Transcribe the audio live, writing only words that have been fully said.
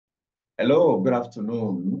Hello, good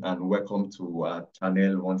afternoon, and welcome to our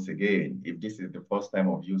channel once again. If this is the first time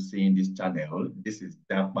of you seeing this channel, this is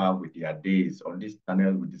Japa with their days. On this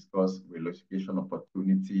channel, we discuss relocation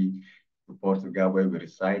opportunity to Portugal, where we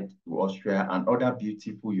reside, to Austria, and other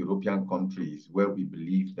beautiful European countries where we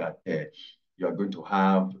believe that you are going to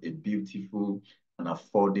have a beautiful and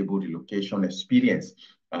affordable relocation experience.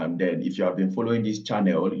 And then if you have been following this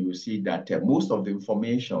channel, you will see that most of the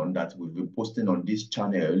information that we've been posting on this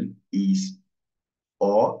channel is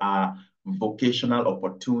or are vocational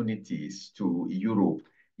opportunities to Europe.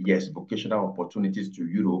 Yes, vocational opportunities to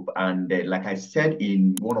Europe. And like I said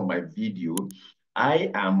in one of my videos, I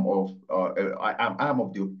am of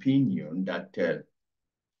the opinion that the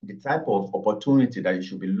type of opportunity that you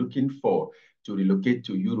should be looking for to relocate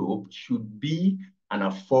to Europe should be an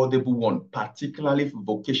affordable one, particularly for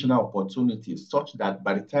vocational opportunities, such that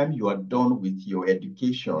by the time you are done with your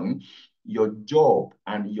education, your job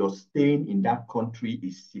and your staying in that country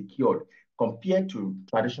is secured compared to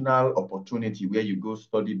traditional opportunity where you go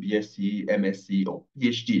study BSc, MSc, or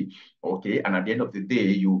PhD. Okay, and at the end of the day,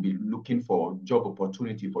 you'll be looking for job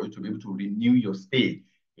opportunity for you to be able to renew your stay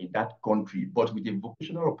in that country. But with a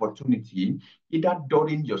vocational opportunity, either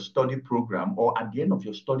during your study program or at the end of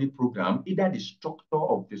your study program, either the structure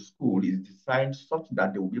of the school is designed such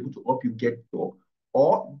that they will be able to help you get job,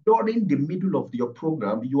 or during the middle of your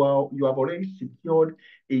program, you have already secured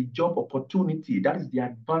a job opportunity. That is the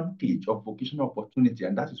advantage of vocational opportunity,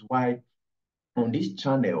 and that is why on this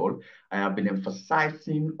channel, I have been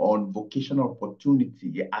emphasizing on vocational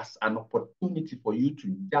opportunity as an opportunity for you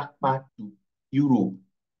to jump to Europe.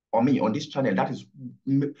 On me, on this channel, that is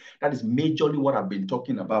majorly what I've been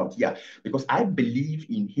talking about. Yeah, because I believe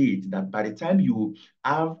in it that by the time you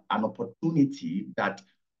have an opportunity that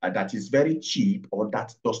is very cheap or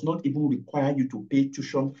that does not even require you to pay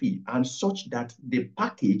tuition fee, and such that the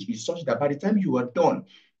package is such that by the time you are done,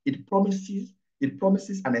 it promises it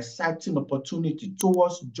promises an exciting opportunity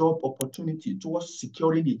towards job opportunity, towards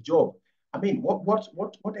securing a job. I mean, what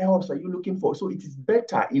else are you looking for? So it is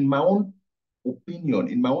better, in my own opinion,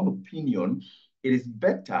 it is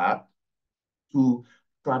better to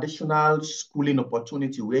traditional schooling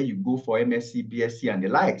opportunity where you go for MSc, BSc, and the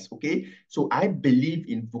likes. Okay, so I believe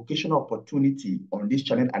in vocational opportunity on this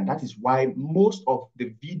channel, and that is why most of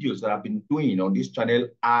the videos that I've been doing on this channel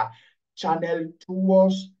are channeled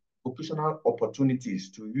towards vocational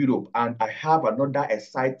opportunities to Europe. And I have another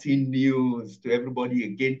exciting news to everybody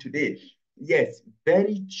again today. Yes,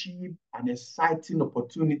 very cheap and exciting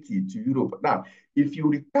opportunity to Europe. Now, if you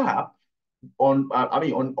recap, on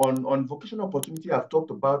vocational opportunity, I've talked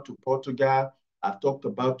about to Portugal, I've talked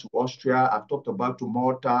about to Austria, I've talked about to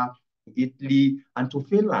Malta, to Italy, and to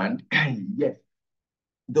Finland. Yes,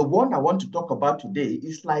 the one I want to talk about today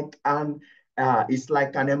is like an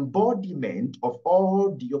embodiment of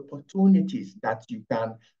all the opportunities that you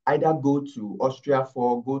can either go to Austria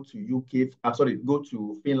for, go to UK, go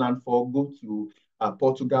to Finland for, go to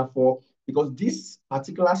Portugal for, because this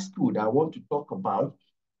particular school that I want to talk about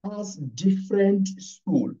has different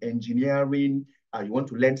school, engineering, you want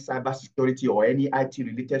to learn cybersecurity or any IT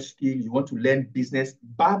related skill, you want to learn business,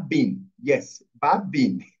 barbing, yes,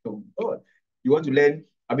 barbing. Oh God. You want to learn,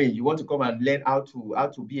 you want to come and learn how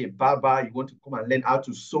to be a barber, you want to come and learn how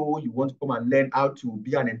to sew, you want to come and learn how to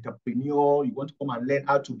be an entrepreneur, you want to come and learn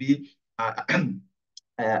how to be an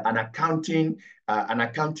accounting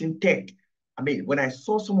tech. I mean, when I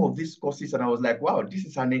saw some of these courses and I was like, wow, this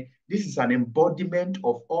is an embodiment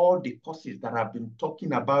of all the courses that I've been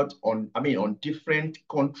talking about on different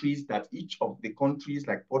countries, that each of the countries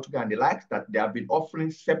like Portugal and the likes that they have been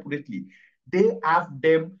offering separately. They have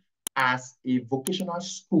them as a vocational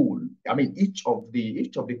school. I mean, each of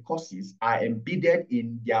the courses are embedded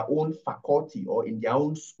in their own faculty or in their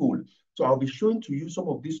own school. So I'll be showing to you some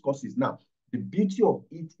of these courses now. The beauty of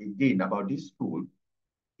it again about this school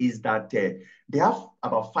is that they have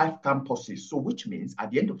about 5 campuses. So which means at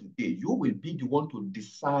the end of the day, you will be the one to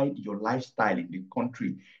decide your lifestyle in the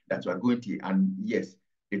country that you are going to. And yes,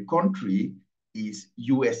 the country is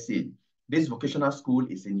USA. This vocational school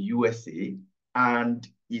is in USA, and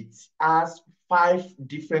it has 5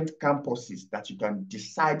 different campuses that you can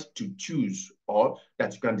decide to choose, or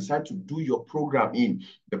that you can decide to do your program in,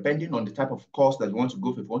 depending on the type of course that you want to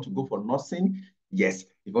go for. If you want to go for nursing, yes.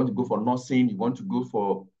 If you want to go for nursing, you want to go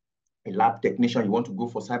for a lab technician, you want to go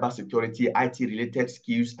for cybersecurity, IT related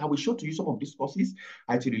skills. I will show to you some of these courses,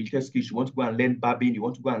 IT related skills. You want to go and learn barbing, you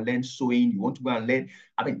want to go and learn sewing, you want to go and learn,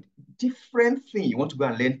 different things. You want to go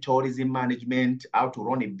and learn tourism management, how to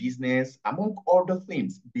run a business, among other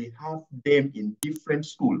things. They have them in different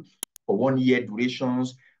schools for 1 year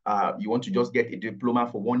durations. you want to just get a diploma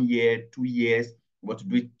for 1 year, 2 years, you want to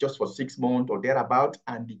do it just for 6 months or thereabout,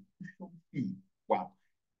 and the tuition fee, wow,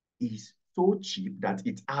 is so cheap that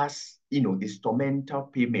it has, instrumental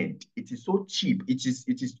payment. It is so cheap. It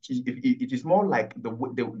is more like the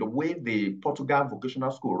way the Portugal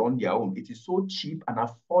Vocational School run their own. It is so cheap and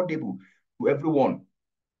affordable to everyone.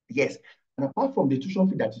 Yes. And apart from the tuition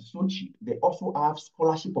fee that is so cheap, they also have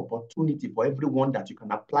scholarship opportunity for everyone that you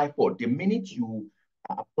can apply for. The minute you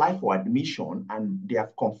apply for admission and they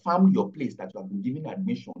have confirmed your place that you have been given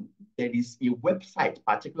admission, there is a website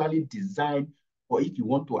particularly designed for if you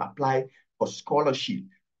want to apply for scholarship.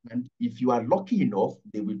 And if you are lucky enough,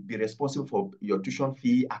 they will be responsible for your tuition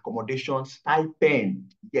fee, accommodation,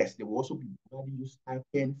 stipend. Yes, they will also be providing you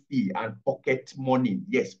stipend fee and pocket money.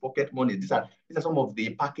 Yes, pocket money. These are some of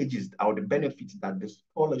the packages or the benefits that the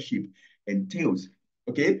scholarship entails.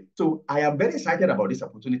 Okay, so I am very excited about this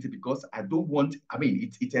opportunity because I don't want,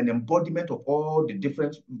 it's an embodiment of all the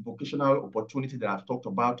different vocational opportunities that I've talked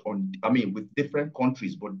about with different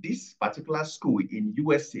countries. But this particular school in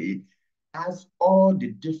USA has all the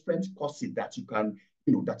different courses that you can,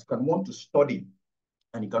 want to study.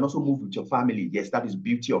 And you can also move with your family. Yes, that is the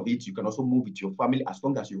beauty of it. You can also move with your family as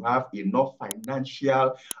long as you have enough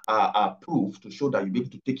financial proof to show that you'll be able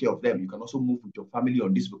to take care of them. You can also move with your family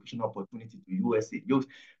on this vocational opportunity to USA.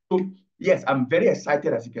 So yes, I'm very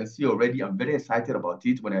excited, as you can see already. I'm very excited about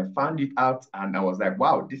it. When I found it out and I was like,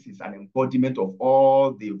 wow, this is an embodiment of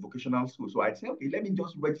all the vocational schools. So I said, okay, let me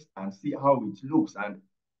just register and see how it looks. And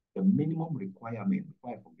the minimum requirement,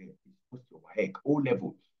 before I forget, is just your WAEC, O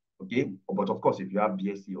level. Okay, but of course, if you have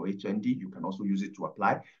BSc or HND, you can also use it to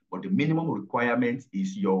apply. But the minimum requirement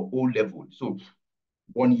is your O level. So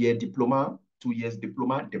 1 year diploma, 2 years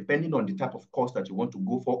diploma, depending on the type of course that you want to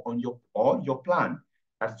go for on your plan.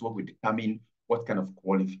 That's what will determine what kind of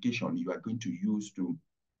qualification you are going to use to.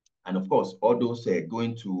 And of course, all those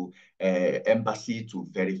going to embassy to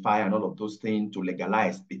verify and all of those things to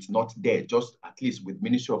legalize, it's not there. Just at least with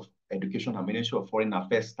Ministry of Education and Ministry of Foreign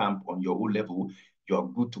Affairs stamp on your O level, you're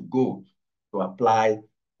good to go to apply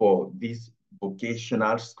for this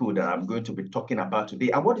vocational school that I'm going to be talking about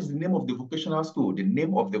today. And what is the name of the vocational school? The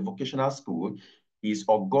name of the vocational school is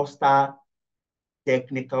Augusta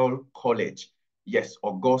Technical College. Yes,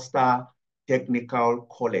 Augusta Technical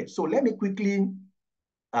College. So let me quickly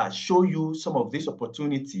show you some of this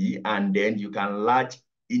opportunity, and then you can latch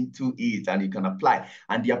into it and you can apply.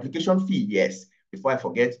 And the application fee, yes, before I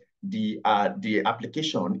forget, the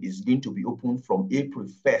application is going to be open from April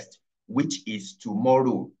 1st, which is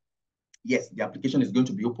tomorrow. Yes, the application is going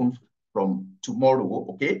to be open from tomorrow,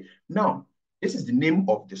 okay? Now, this is the name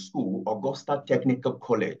of the school, Augusta Technical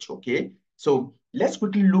College, okay? So let's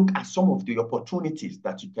quickly look at some of the opportunities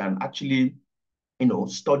that you can actually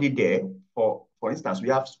study there. For instance, we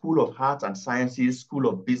have School of Arts and Sciences, School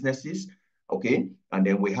of Businesses, okay? And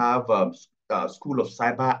then we have School of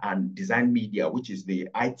Cyber and Design Media, which is the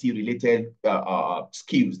IT-related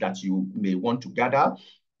skills that you may want to gather.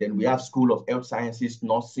 Then we have School of Health Sciences,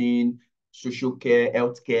 Nursing, Social Care,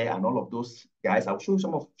 Healthcare, and all of those guys. I'll show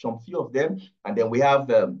you some few of them. And then we have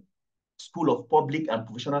School of Public and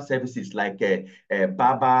Professional Services like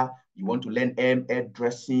barber. You want to learn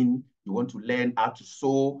hairdressing. You want to learn how to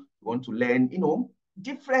sew. You want to learn,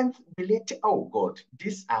 different related. Oh God,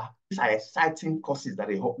 these are exciting courses that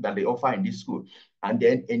they offer in this school. And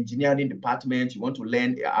then engineering department. You want to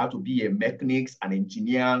learn how to be a mechanic, an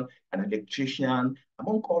engineer, an electrician,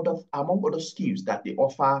 among other skills that they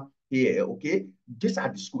offer here. Okay, these are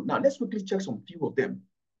the school. Now let's quickly check some few of them.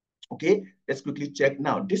 Okay, let's quickly check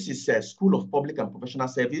now. This is a School of Public and Professional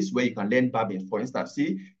Service where you can learn barbing. For instance,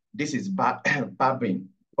 see, this is barbing,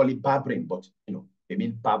 call it barbering, but they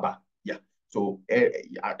mean barber. Yeah. So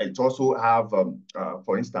it also have,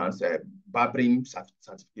 for instance, barbering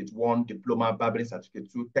certificate 1, diploma, barbering certificate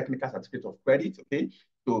 2, technical certificate of credit. Okay.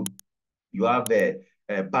 So you have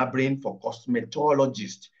barbering for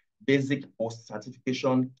cosmetologist, basic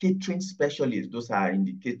post-certification, catering specialists. Those are in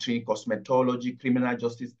the catering, cosmetology, criminal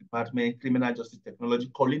justice department, criminal justice technology,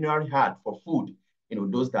 culinary art for food.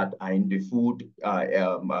 Those that are in the food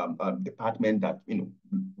department that,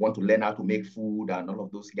 want to learn how to make food and all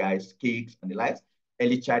of those guys, cakes and the likes,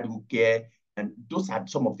 early childhood care. And those are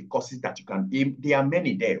some of the courses that you can aim. There are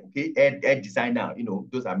many there, okay? Hair designer,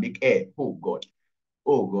 those are make hair. Oh, God.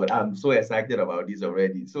 Oh God, I'm so excited about this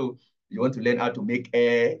already. So you want to learn how to make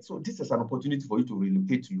air. So this is an opportunity for you to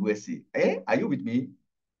relocate to USA. Are you with me?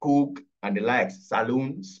 Cook and the likes,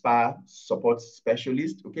 salon, spa, support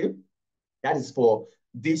specialist, okay? That is for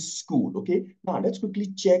this school, okay? Now let's quickly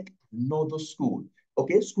check another school.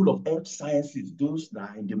 Okay, School of Health Sciences, those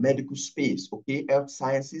that are in the medical space, okay, health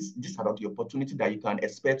sciences, these are the opportunity that you can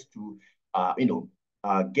expect to,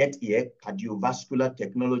 get here: cardiovascular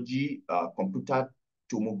technology, computer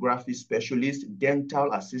tomography specialist,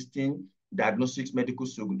 dental assisting, diagnostics, medical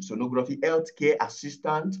sonography, healthcare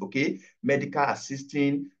assistant, okay, medical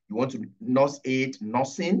assisting, you want to nurse aid,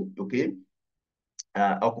 nursing, okay,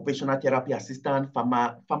 occupational therapy assistant,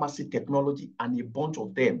 pharmacy technology, and a bunch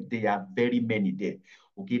of them. There are very many there.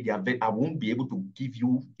 Okay, they are very, I won't be able to give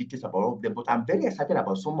you details about all of them, but I'm very excited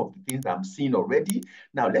about some of the things that I'm seeing already.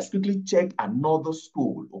 Now, let's quickly check another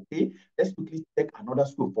school. Okay, let's quickly check another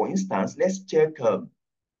school. For instance, let's check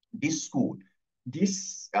this school.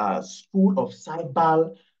 This School of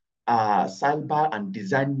Cyber and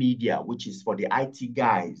Design Media, which is for the IT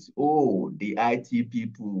guys. Oh, the IT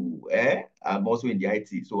people. I'm also in the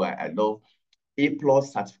IT, so I love A+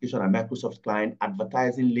 certification and Microsoft client,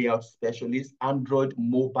 advertising layout specialist, Android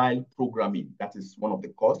mobile programming. That is one of the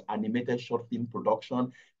course. Animated short film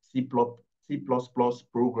production, C++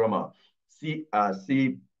 programmer, C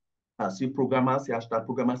programmer, C hashtag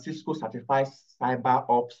programmer, Cisco certified cyber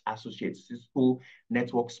ops associate, Cisco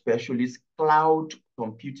network specialist, cloud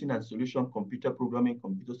computing and solution, computer programming,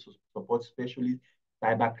 computer support specialist,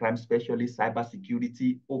 cyber crime specialist, cyber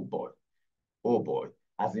security. Oh boy, oh boy.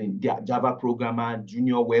 As in the Java programmer,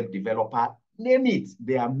 junior web developer, name it.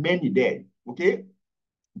 There are many there. Okay.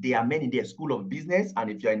 There are many there. School of Business,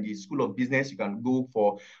 and if you're in the School of Business, you can go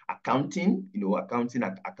for accounting,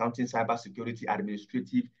 accounting, cyber security,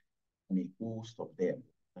 administrative, and a host of them.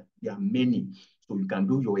 There are many. So you can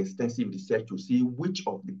do your extensive research to see which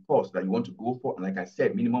of the course that you want to go for. And like I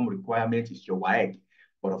said, minimum requirement is your WAEC.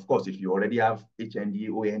 But of course, if you already have HND,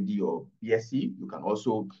 OND, or BSc, you can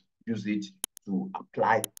also use it to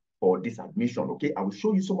apply for this admission. Okay, I will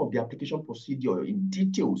show you some of the application procedure in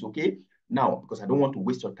details. Okay, now because I don't want to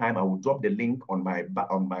waste your time, I will drop the link on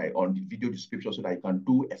the video description so that you can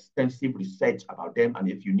do extensive research about them. And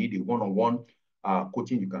if you need a one-on-one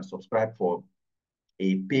coaching, you can subscribe for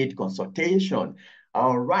a paid consultation.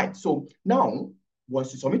 All right. So now,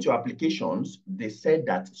 once you submit your applications, they said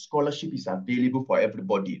that scholarship is available for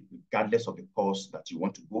everybody, regardless of the course that you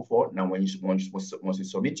want to go for. Now, once you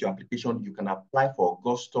submit your application, you can apply for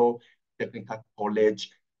Augusta Technical College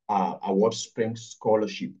Award Spring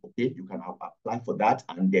Scholarship. Okay, you can apply for that,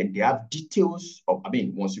 and then they have details of.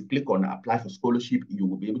 Once you click on apply for scholarship, you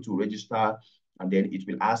will be able to register, and then it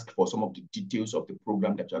will ask for some of the details of the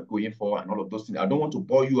program that you're going for and all of those things. I don't want to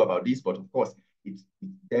bore you about this, but of course, it's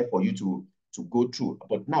there for you to go through.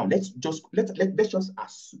 But now let's just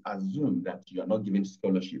assume that you are not giving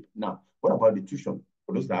scholarship. Now, what about the tuition?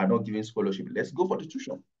 For those that are not giving scholarship, let's go for the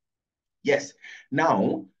tuition. Yes.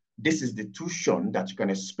 Now, this is the tuition that you can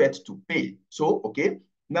expect to pay. So, okay.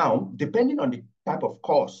 Now, depending on the type of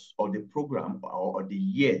course or the program or the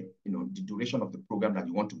year, the duration of the program that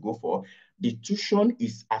you want to go for, the tuition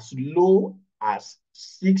is as low as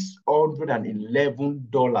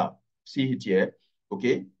 $611. See it here.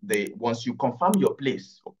 Okay. Once you confirm your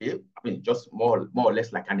place, okay, just more or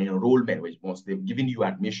less like an enrollment, which once they've given you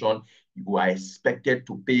admission, you are expected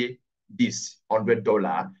to pay this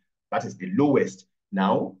 $100. That is the lowest.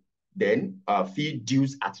 Now, then fee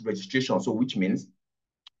dues at registration. So which means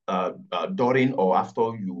during or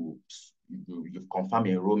after you've confirmed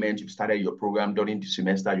enrollment, you've started your program during the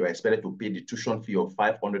semester, you're expected to pay the tuition fee of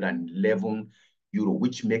 €511,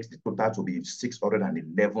 which makes the total to be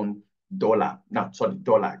 $611. Now, sorry,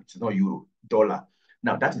 dollar. It's not euro, dollar.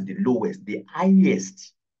 Now, that is the lowest. The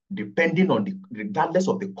highest, depending on regardless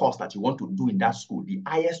of the course that you want to do in that school, the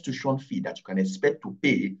highest tuition fee that you can expect to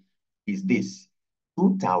pay is this,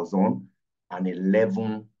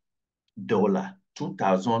 $2,011.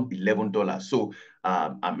 $2,011. So,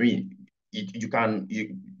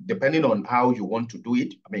 depending on how you want to do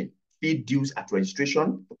it, fee dues at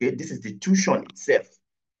registration. Okay, this is the tuition itself.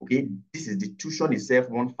 Okay, this is the tuition itself,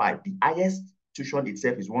 1.5. The highest tuition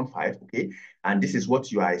itself is 1.5. Okay, and this is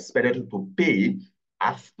what you are expected to pay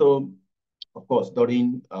after, of course,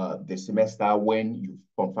 during the semester when you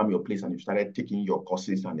confirm your place and you started taking your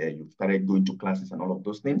courses and you started going to classes and all of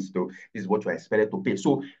those things. So this is what you are expected to pay.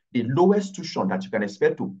 So the lowest tuition that you can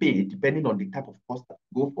expect to pay, depending on the type of course that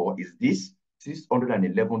you go for, is this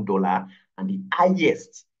 $611, and the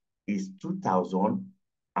highest is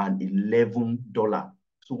 $2,011.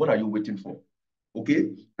 So what are you waiting for?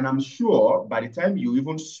 Okay, and I'm sure by the time you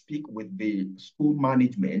even speak with the school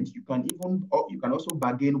management, you can also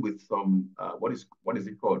bargain with some what is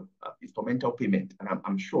it called, instrumental payment, and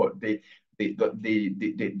I'm sure they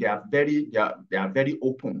they are very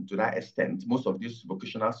open to that extent. Most of these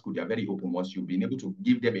vocational schools, they are very open. Once you've been able to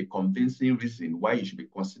give them a convincing reason why you should be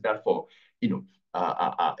considered for,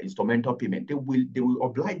 instrumental payment, they will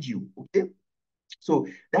oblige you. Okay, so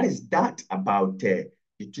that is that about the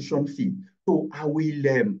tuition fee. So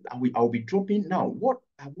I'll be dropping now. What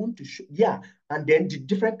I want to show, yeah, and then the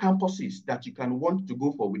different campuses that you can want to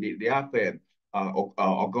go for. They have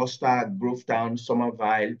Augusta, Grovetown,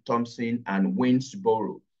 Somerville, Thompson, and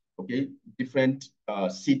Waynesboro. Okay, different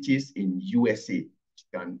cities in USA. You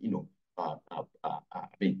can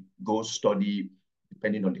go study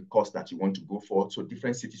depending on the course that you want to go for. So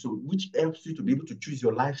different cities, so which helps you to be able to choose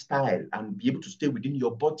your lifestyle and be able to stay within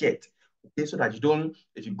your budget. Okay, so that you don't,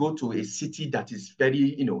 if you go to a city that is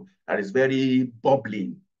very, that is very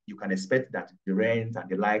bubbling, you can expect that the rent and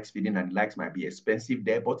the likes, feeding and the likes might be expensive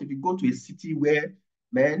there. But if you go to a city where,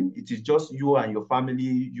 man, it is just you and your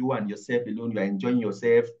family, you and yourself alone, you're enjoying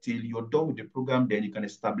yourself till you're done with the program, then you can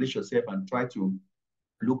establish yourself and try to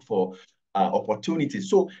look for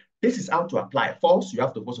opportunities. So this is how to apply. First, you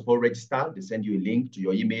have to first of all register. They send you a link to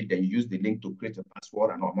your email. Then you use the link to create a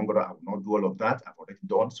password. And I will not do all of that. I've already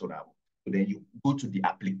done so then you go to the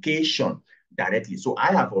application directly. So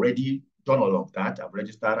I have already done all of that. I've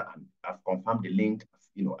registered and I've confirmed the link.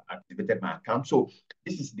 Activated my account. So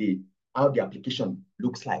this is how the application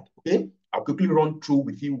looks like. Okay, I'll quickly run through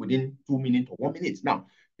with you within 2 minutes or 1 minute. Now,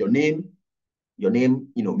 your name,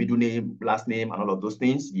 middle name, last name, and all of those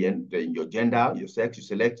things. Then your gender, your sex, you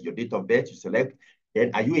select. Your date of birth, you select.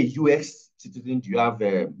 Then, are you a US citizen? Do you have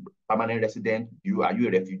a permanent resident? Are you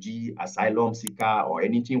a refugee, asylum seeker, or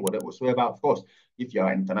anything, whatsoever? Of course, if you are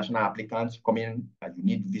an international applicant coming and you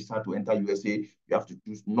need visa to enter USA, you have to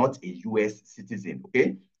choose not a US citizen.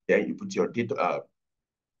 Okay. Then you put your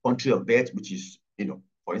country of birth, which is,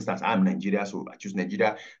 for instance, I'm Nigeria, so I choose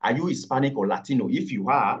Nigeria. Are you Hispanic or Latino? If you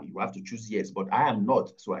are, you have to choose yes, but I am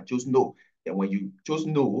not, so I chose no. Then when you chose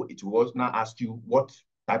no, it will now ask you what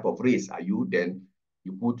type of race are you. Then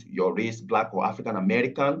you put your race, Black or African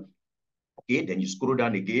American. Okay, then you scroll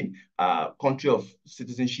down again. Country of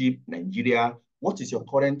citizenship, Nigeria. What is your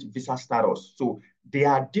current visa status? So there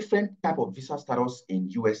are different type of visa status in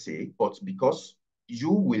USA, but because you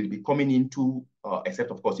will be coming into, except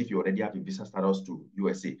of course, if you already have a visa status to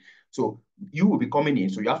USA. So you will be coming in,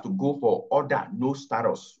 so you have to go for other no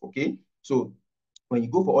status, okay? So when you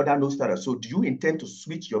go for other no status, so do you intend to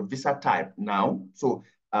switch your visa type now? So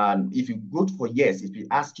if you go for yes, if we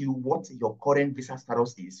ask you what your current visa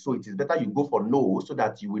status is, so it is better you go for no, so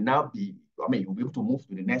that you will now be, you'll be able to move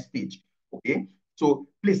to the next stage, okay? So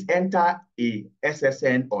please enter a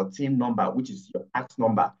SSN or TIN number, which is your tax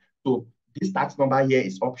number. So this tax number here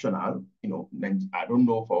is optional. I don't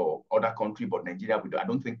know for other country, but Nigeria, I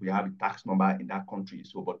don't think we have a tax number in that country.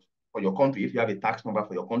 So, but for your country, if you have a tax number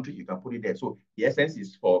for your country, you can put it there. So the essence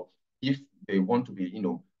is for if they want to be,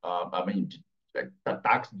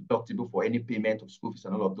 tax deductible for any payment of school fees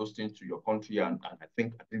and all of those things to your country. And I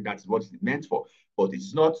think that's what it's meant for. But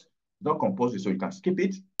it's not compulsory, so you can skip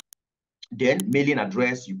it. Then mailing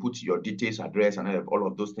address, you put your details, address, and all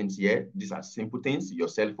of those things here. These are simple things. Your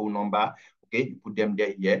cell phone number, okay, you put them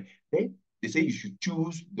there here. Then they say you should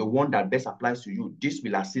choose the one that best applies to you. This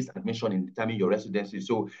will assist admission in determining your residency.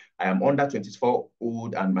 So I am under 24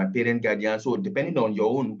 old and my parent guardian. So depending on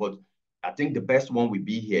your own, but I think the best one will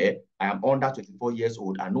be here. I am under 24 years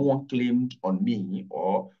old and no one claimed on me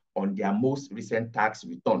or on their most recent tax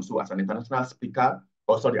return. So as an international speaker,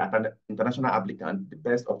 an international applicant, the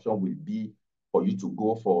best option will be for you to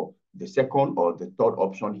go for the second or the third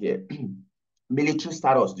option here. Military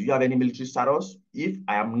status. Do you have any military status? If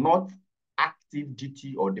I am not active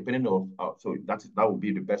duty or dependent on, so that would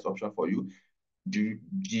be the best option for you.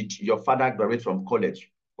 Did your father graduate from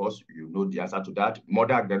college? Of course, you know the answer to that.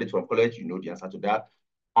 Mother graduate from college, you know the answer to that.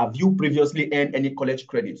 Have you previously earned any college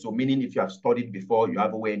credit? So meaning if you have studied before, you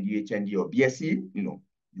have OND, HND, or BSc,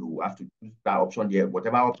 you have to choose that option there.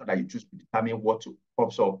 Whatever option that you choose to determine what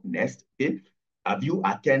pops up next, okay? Have you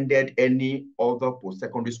attended any other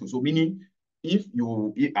post-secondary school? So meaning,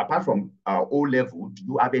 apart from O-level, do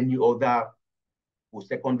you have any other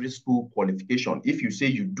post-secondary school qualification? If you say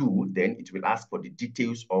you do, then it will ask for the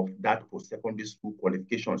details of that post-secondary school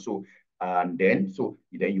qualification. So then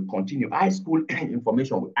you continue. High school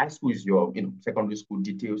information. High school is your secondary school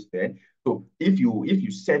details there. So if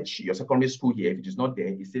you search your secondary school here, if it is not there,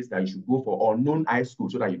 it says that you should go for unknown high school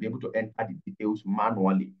so that you'll be able to enter the details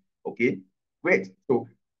manually. Okay, great. So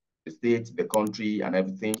the state, the country, and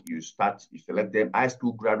everything, you select them. High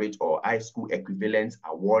school graduate or high school equivalents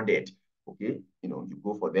awarded. Okay, you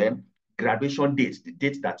go for them. Graduation dates, the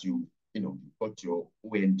date that you you've got your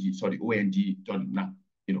OND done now,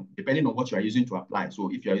 depending on what you are using to apply.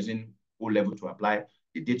 So if you are using O-level to apply,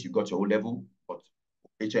 the date you got your O-level, but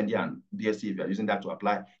HND and BSc, if you are using that to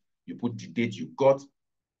apply, you put the date you got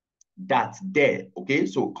that there, okay?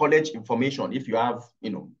 So college information, if you have,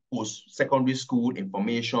 post-secondary school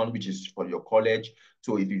information, which is for your college.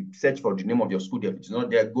 So if you search for the name of your school, if it's not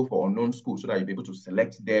there, go for unknown school so that you'll be able to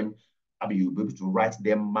select them. You'll be able to write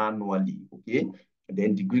them manually, okay? And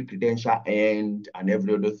then degree credential and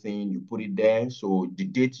every other thing, you put it there. So the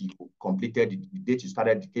date you completed, the date you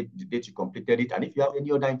started, the date you completed it. And if you have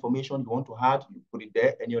any other information you want to add, you put it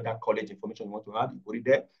there. Any other college information you want to add, you put it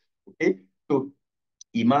there, okay? So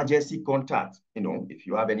emergency contact, if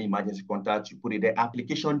you have any emergency contact, you put it there.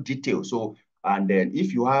 Application details. So, and then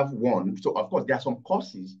if you have one, so of course there are some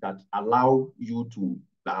courses that allow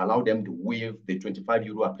them to waive the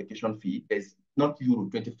 €25 application fee. There's not euro,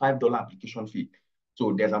 $25 application fee.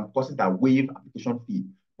 So there's some courses that waive application fee.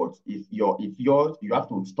 But if you have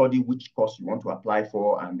to study which course you want to apply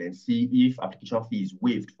for and then see if application fee is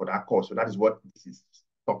waived for that course. So that is what this is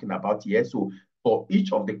talking about here. So for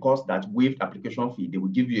each of the course that waived application fee, they will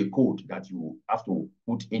give you a code that you have to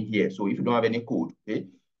put in here. So if you don't have any code, okay,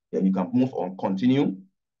 then you can move on, continue.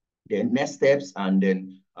 Then next steps, and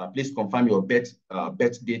then please confirm your birth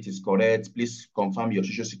date is correct. Please confirm your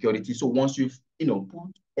social security. So once you've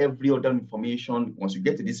put every other information, once you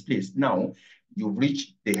get to this place, now you've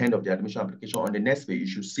reached the end of the admission application. On the next page, you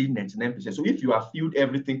should see 99%. So if you have filled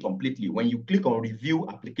everything completely, when you click on review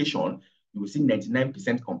application, you will see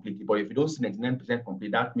 99% completely. But if you don't see 99%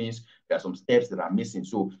 complete, that means there are some steps that are missing.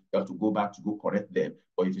 So you have to go back to go correct them.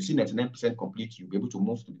 But if you see 99% complete, you'll be able to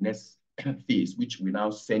move to the next phase, which will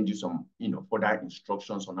now send you some, further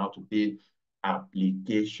instructions on how to pay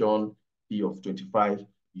application fee of €25,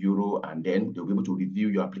 and then they'll be able to review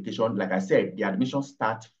your application. Like I said, the admission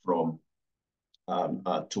starts from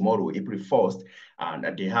tomorrow, April 1st,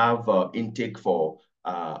 and they have intake for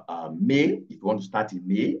May, if you want to start in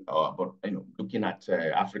May, but looking at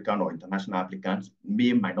African or international applicants,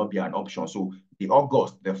 May might not be an option. So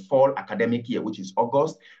the fall academic year, which is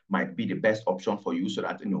August, might be the best option for you, so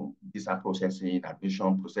that visa processing,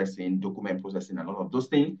 admission processing, document processing, and all of those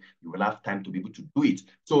things, you will have time to be able to do it.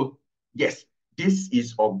 So yes, this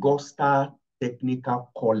is Augusta Technical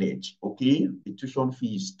College, okay? The tuition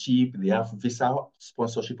fee is cheap. They have visa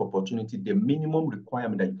sponsorship opportunity. The minimum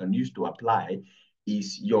requirement that you can use to apply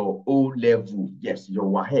is your O-level, yes, your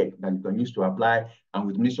WAEC that you can use to apply, and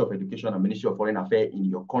with Ministry of Education and Ministry of Foreign Affairs in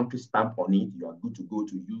your country stamp on it, you are good to go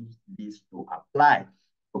to use this to apply.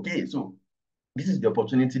 Okay, so this is the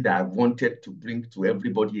opportunity that I wanted to bring to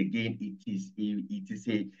everybody again. It is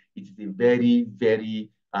a very,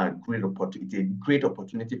 very great opportunity. A great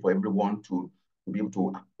opportunity for everyone to be able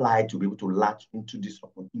to apply, to be able to latch into this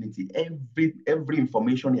opportunity. Every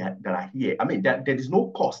information that are here, I mean, there is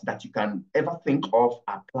no cost that you can ever think of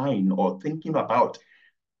applying or thinking about.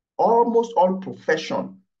 Almost all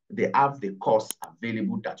profession, they have the course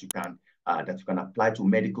available that you can apply to: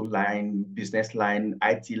 medical line, business line,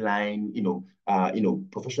 IT line,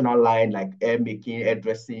 professional line like hair making,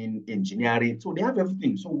 hairdressing, engineering. So they have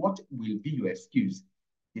everything. So what will be your excuse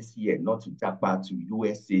this year not to Japa, to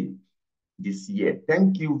USA this year?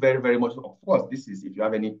 Thank you very, very much. Of course, this is, if you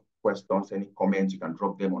have any questions, any comments, you can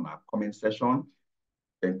drop them on our comment section.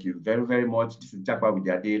 Thank you very, very much. This is Japa with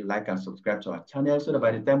your day. Like and subscribe to our channel so that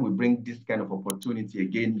by the time we bring this kind of opportunity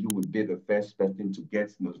again, you will be the first person to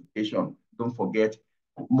get notification. Don't forget,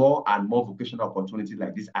 more and more vocational opportunities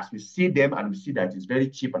like this, as we see them and we see that it's very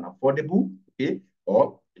cheap and affordable, okay?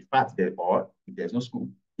 Or in fact, if there's no school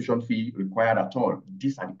tuition fee required at all.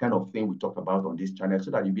 These are the kind of thing we talk about on this channel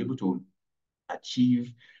so that you'll be able to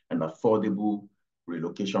achieve an affordable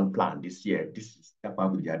relocation plan this year. This is Japa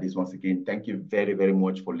with your days once again. Thank you very, very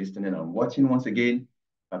much for listening and watching once again.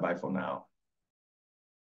 Bye-bye for now.